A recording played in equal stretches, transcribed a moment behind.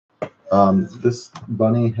This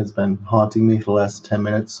bunny has been haunting me for the last 10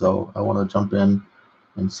 minutes, so I want to jump in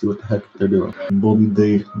and see what the heck they're doing. Bunny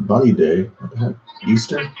Day? What the heck?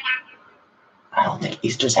 Easter? I don't think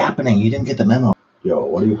Easter's happening. You didn't get the memo. Yo,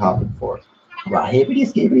 what are you hopping for? Well, hippity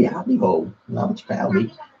skippity hoppy ho. Now that you found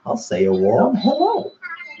me, I'll say a warm hello.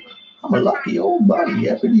 I'm a lucky old bunny,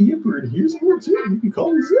 yippity yipper, and here's what's it. You can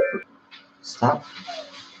call me Zipper. Stop.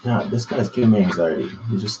 God, this guy's giving me anxiety.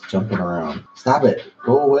 He's just jumping around. Stop it.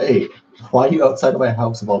 Go away. Why are you outside of my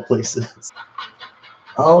house of all places?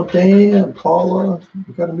 Oh, damn, Paula.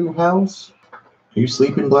 You got a new house? Are you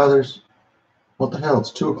sleeping, Blathers? What the hell?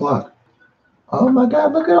 It's 2 o'clock. Oh my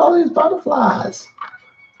God, look at all these butterflies.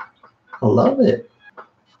 I love it.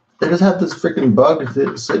 They just have this freaking bug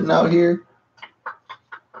sitting out here.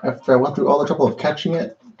 After I went through all the trouble of catching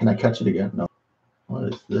it, can I catch it again? No.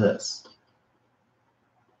 What is this?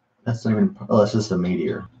 That's not even. Oh, that's just a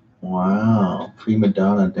meteor. Wow. Prima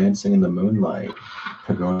donna dancing in the moonlight.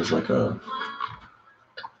 Pagoda's like a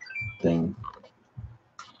thing.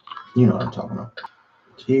 You know what I'm talking about.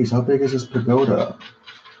 Jeez, how big is this pagoda?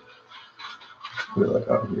 Put it like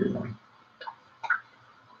out here now.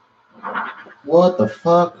 What the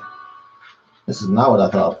fuck? This is not what I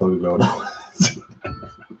thought pagoda was.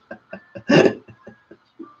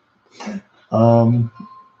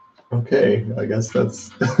 Okay, I guess that's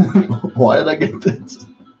why did I get this?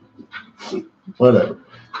 Whatever.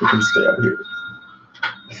 We can stay out here.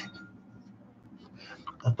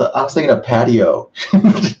 I was thinking of patio.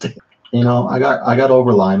 You know, I got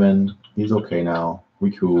over Lyman. He's okay now.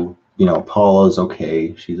 We cool. You know, Paula's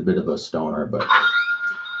okay. She's a bit of a stoner, but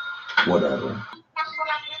whatever.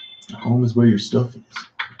 Home is where your stuff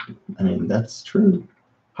is. I mean, that's true.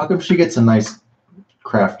 How come she gets a nice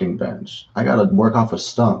crafting bench? I gotta work off a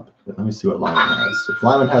stump. Let me see what Lyman has. If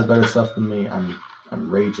Lyman has better stuff than me, I'm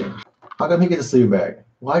raging. How come he gets a sleeping bag?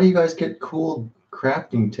 Why do you guys get cool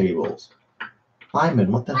crafting tables?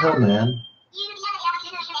 Lyman, what the hell, man?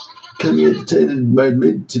 Come here to tend my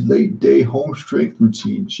mid to late day home strength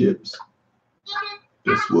routine, Chips.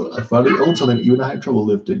 Guess what? I finally own something that you and I had trouble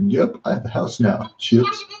lifting. Yep, I have a house now,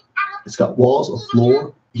 Chips. It's got walls, a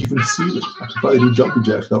floor, even a ceiling. I can probably do jumping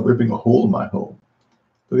jacks without ripping a hole in my home.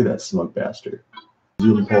 Look at that smug bastard. It's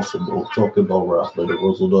impossible. Talk about wrath later.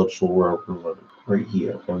 Was not sure right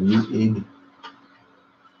here. Are you Ig?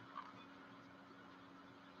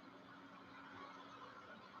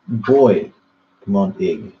 Boy. Come on,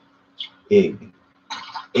 Ig. Ig.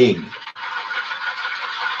 Ig.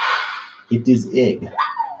 It is Ig.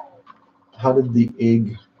 How did the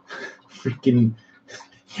Ig freaking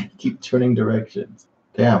keep turning directions?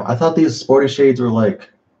 Damn, I thought these sporty shades were like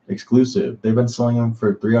exclusive. They've been selling them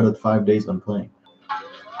for 3 out of 5 days I'm playing.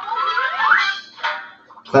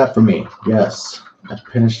 Clap for me. Yes. I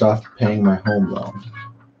finished off paying my home loan.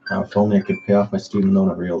 Now, if only I could pay off my student loan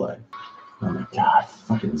in real life. Oh my God,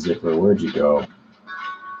 fucking Zipper, where'd you go?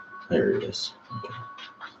 There he is. Okay.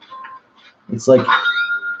 It's like,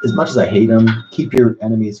 as much as I hate him, keep your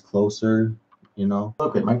enemies closer, you know?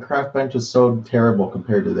 Look, my craft bench is so terrible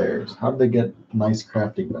compared to theirs. How did they get nice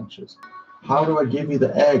crafting benches? How do I give you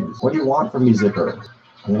the eggs? What do you want from me, Zipper?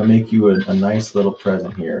 I'm gonna make you a nice little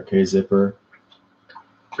present here, okay, Zipper?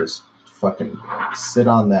 Just fucking sit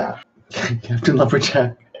on that. Captain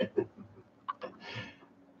Lumberjack.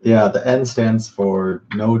 Yeah, the N stands for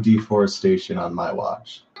no deforestation on my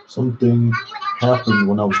watch. Something happened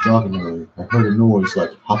when I was jogging earlier. I heard a noise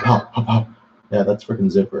like hop, hop, hop, hop. Yeah, that's freaking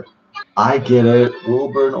Zipper. I get it.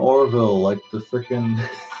 Wilbur and Orville, like the freaking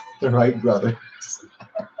the Wright brothers.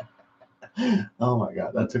 Oh my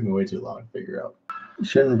God, that took me way too long to figure out. You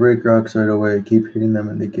shouldn't break rocks right away. Keep hitting them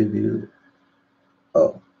and they give you...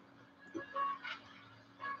 Oh.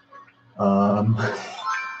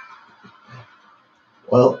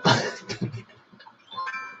 Well...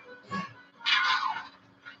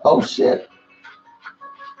 Oh shit.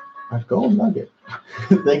 A gold nugget.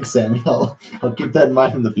 Thanks, Sammy. I'll keep that in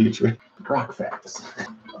mind in the future. Rock facts.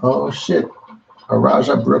 Oh shit. A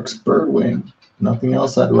Raja Brooks birdwing. Nothing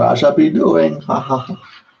else I'd Raja be doing. Ha ha ha.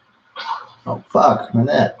 Oh fuck,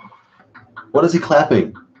 Manette. What is he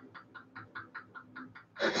clapping?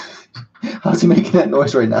 How's he making that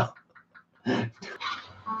noise right now?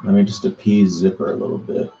 Let me just appease Zipper a little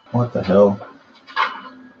bit. What the hell?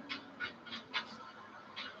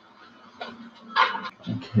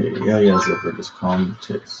 Okay, yeah, Zipper, just calm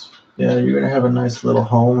the tits. Yeah, you're gonna have a nice little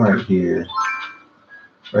home right here.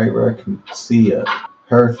 Right where I can see you.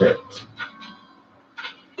 Perfect.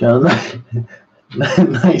 Got a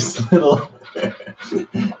nice little...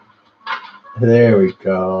 There we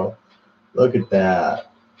go. Look at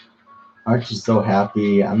that. Aren't you so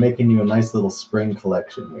happy? I'm making you a nice little spring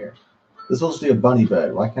collection here. This is supposed to be a bunny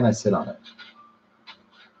bed. Why can't I sit on it?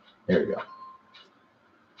 There we go.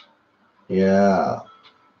 Yeah.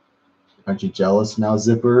 Aren't you jealous now,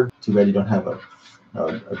 Zipper? Too bad you don't have a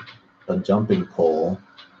jumping pole.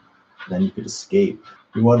 Then you could escape.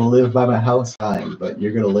 You want to live by my house? Fine, but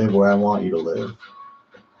you're going to live where I want you to live.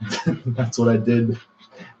 That's what I did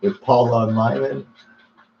with Paula and Lyman.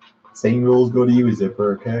 Same rules go to you,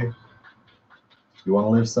 Zipper, okay? You want to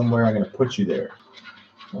live somewhere, I'm going to put you there.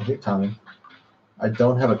 Oh, hey, Tommy. I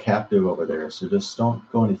don't have a captive over there, so just don't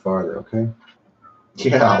go any farther, okay?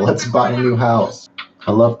 Yeah, let's buy a new house.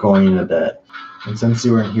 I love going into debt. And since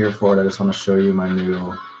you weren't here for it, I just want to show you my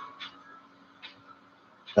new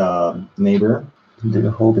neighbor. Dig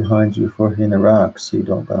a hole behind you for hitting the rocks so you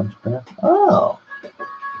don't bounce back. Oh.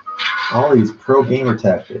 All these pro gamer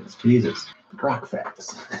tactics. Jesus. Rock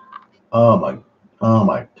facts. Oh my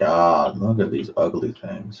god. Look at these ugly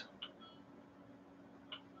things.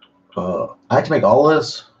 I have to make all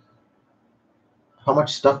this? How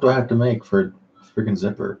much stuff do I have to make for freaking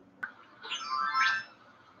Zipper?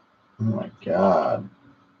 Oh my god.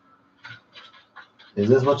 Is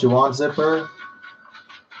this what you want, Zipper?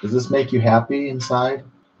 Does this make you happy inside?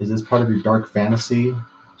 Is this part of your dark fantasy?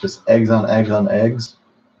 Just eggs on eggs on eggs?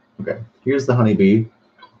 Okay, here's the honeybee.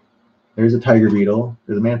 There's a tiger beetle.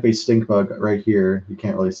 There's a man-faced stink bug right here. You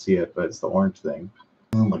can't really see it, but it's the orange thing.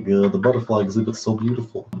 Oh my god, the butterfly exhibit's so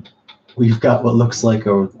beautiful. We've got what looks like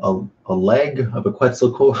a leg of a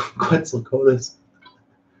Quetzalcoatlus.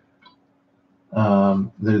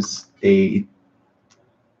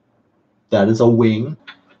 That is a wing.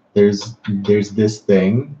 There's this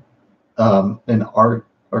thing. An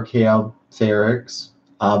Archaeopteryx,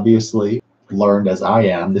 obviously, learned as I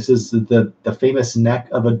am. This is the famous neck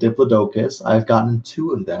of a Diplodocus. I've gotten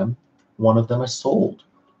 2 of them. One of them I sold.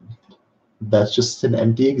 That's just an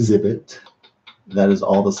empty exhibit. That is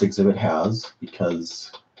all this exhibit has,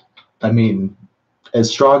 because, I mean,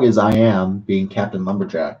 as strong as I am being Captain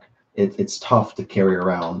Lumberjack, it's tough to carry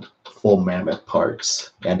around full mammoth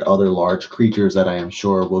parts and other large creatures that I am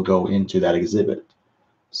sure will go into that exhibit.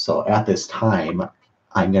 So at this time,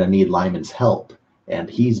 I'm going to need Lyman's help, and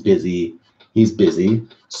he's busy.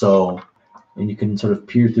 So, and you can sort of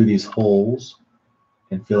peer through these holes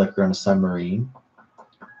and feel like you're on a submarine.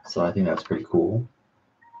 So I think that's pretty cool.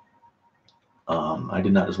 I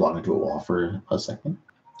did not just walk into a wall for a second.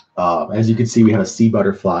 As you can see, we have a sea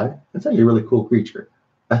butterfly. That's actually a really cool creature.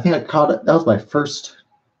 I think I caught it. That was my first.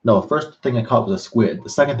 No, the first thing I caught was a squid. The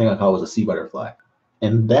second thing I caught was a sea butterfly.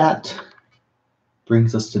 And that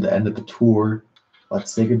brings us to the end of the tour.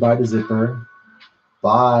 Let's say goodbye to Zipper.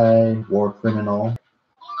 Bye, war criminal.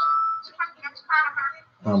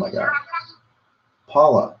 Oh my god.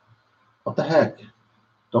 Paula, what the heck?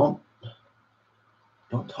 Don't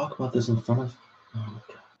talk about this in front of. Oh my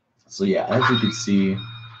god. So yeah, as you can see,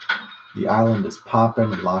 the island is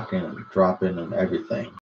popping and locking and dropping and everything.